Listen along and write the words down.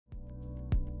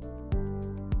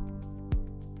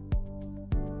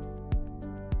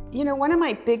You know, one of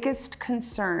my biggest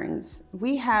concerns,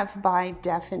 we have by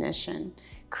definition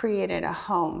created a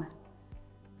home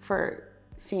for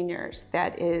seniors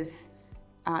that is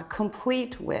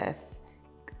complete with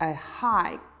a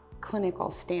high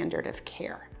clinical standard of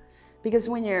care. Because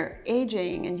when you're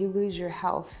aging and you lose your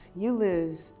health, you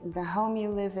lose the home you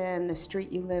live in, the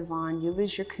street you live on, you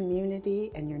lose your community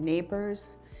and your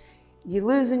neighbors. You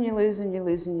lose and you lose and you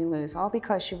lose and you lose, all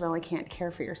because you really can't care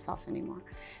for yourself anymore.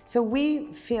 So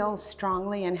we feel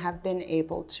strongly and have been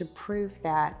able to prove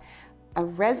that a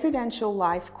residential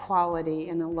life quality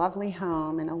in a lovely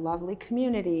home, in a lovely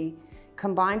community,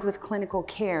 combined with clinical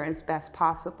care is best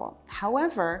possible.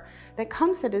 However, that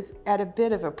comes at a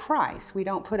bit of a price. We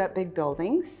don't put up big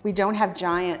buildings. We don't have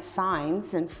giant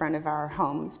signs in front of our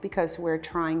homes because we're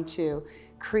trying to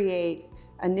create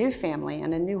a new family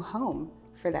and a new home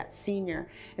for that senior.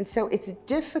 And so it's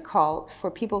difficult for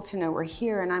people to know we're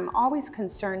here, and I'm always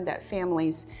concerned that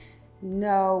families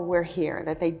know we're here,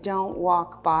 that they don't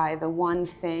walk by the one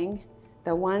thing,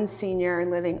 the one senior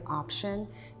living option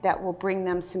that will bring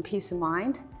them some peace of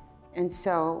mind. And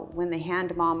so when they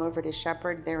hand mom over to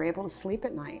Shepherd, they're able to sleep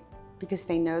at night because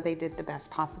they know they did the best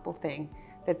possible thing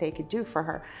that they could do for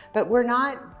her. But we're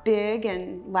not big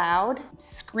and loud,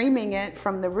 screaming it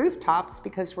from the rooftops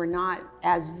because we're not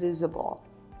as visible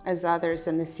as others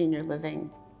in the senior living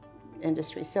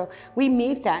industry. So we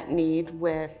meet that need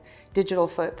with digital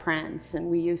footprints, and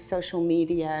we use social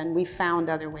media, and we found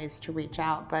other ways to reach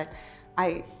out. But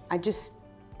I just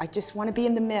want to be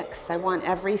in the mix. I want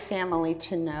every family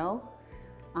to know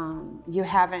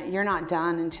you're not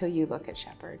done until you look at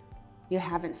Shepherd. You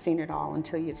haven't seen it all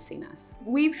until you've seen us.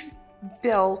 We've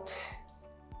built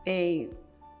a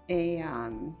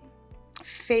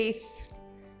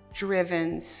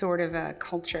faith-driven sort of a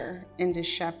culture into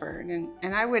Shepherd.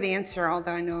 And I would answer,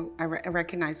 although I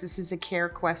recognize this is a care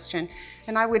question,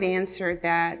 and I would answer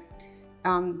that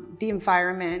the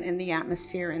environment and the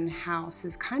atmosphere in the house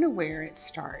is kind of where it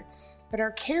starts. But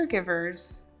our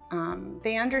caregivers,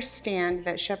 they understand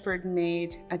that Shepherd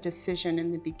made a decision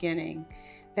in the beginning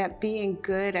that being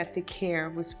good at the care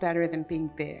was better than being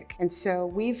big. And so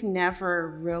we've never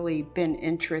really been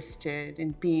interested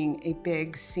in being a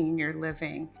big senior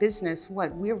living business.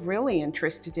 What we're really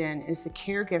interested in is the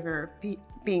caregiver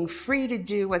being free to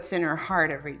do what's in her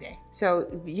heart every day.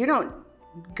 So you don't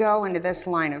go into this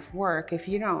line of work if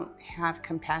you don't have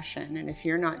compassion and if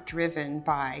you're not driven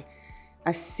by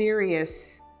a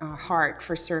serious heart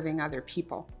for serving other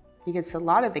people. Because a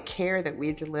lot of the care that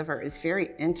we deliver is very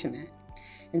intimate.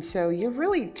 And so you're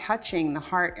really touching the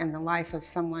heart and the life of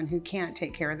someone who can't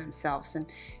take care of themselves. And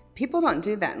people don't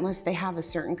do that unless they have a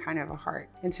certain kind of a heart.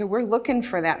 And so we're looking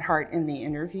for that heart in the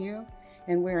interview,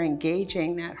 and we're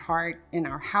engaging that heart in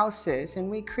our houses. And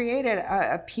we created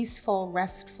a peaceful,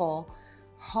 restful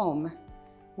home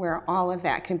where all of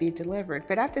that can be delivered.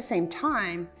 But at the same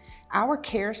time, our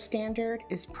care standard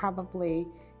is probably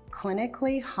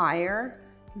clinically higher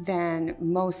than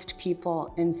most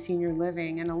people in senior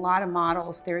living. In a lot of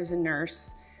models, there is a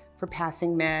nurse for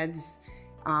passing meds,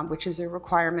 which is a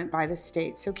requirement by the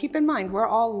state. So keep in mind, we're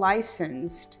all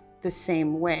licensed the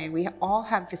same way. We all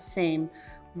have the same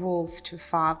rules to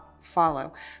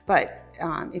follow. But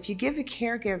if you give a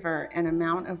caregiver an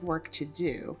amount of work to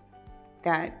do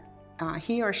that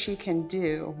he or she can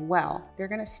do well, they're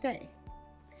gonna stay.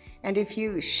 And if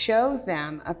you show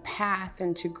them a path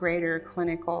into greater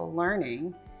clinical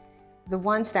learning, the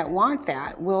ones that want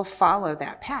that will follow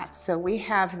that path. So we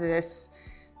have this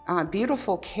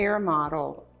beautiful care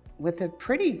model with a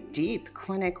pretty deep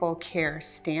clinical care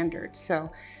standard.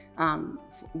 So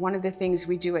one of the things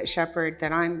we do at Shepherd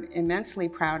that I'm immensely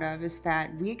proud of is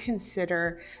that we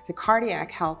consider the cardiac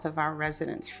health of our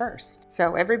residents first.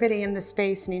 So everybody in the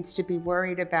space needs to be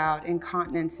worried about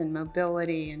incontinence and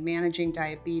mobility and managing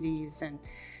diabetes and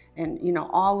you know,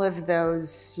 all of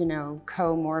those, you know,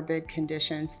 comorbid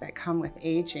conditions that come with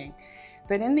aging.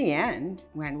 But in the end,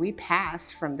 when we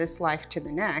pass from this life to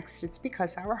the next, it's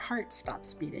because our heart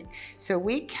stops beating. So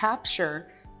we capture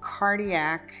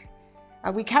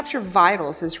we capture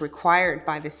vitals as required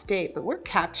by the state, but we're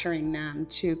capturing them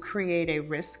to create a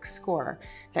risk score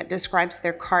that describes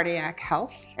their cardiac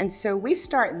health. And so we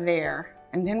start there,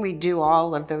 and then we do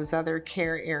all of those other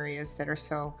care areas that are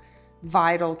so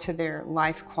vital to their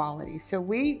life quality. So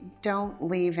we don't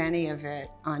leave any of it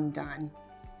undone.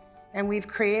 And we've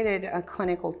created a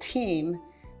clinical team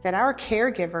that our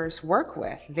caregivers work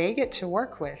with. They get to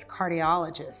work with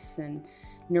cardiologists and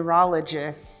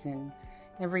neurologists and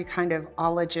every kind of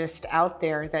ologist out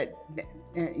there that,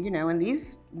 you know, and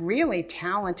these really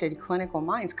talented clinical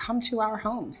minds come to our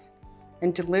homes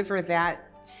and deliver that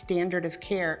standard of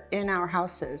care in our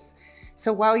houses.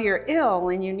 So while you're ill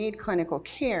and you need clinical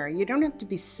care, you don't have to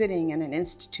be sitting in an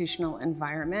institutional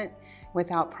environment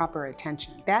without proper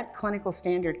attention. That clinical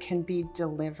standard can be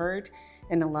delivered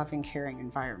in a loving, caring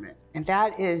environment. And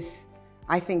that is,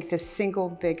 I think, the single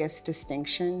biggest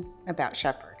distinction about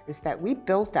Shepherd, is that we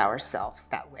built ourselves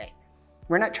that way.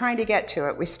 We're not trying to get to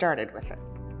it, we started with it.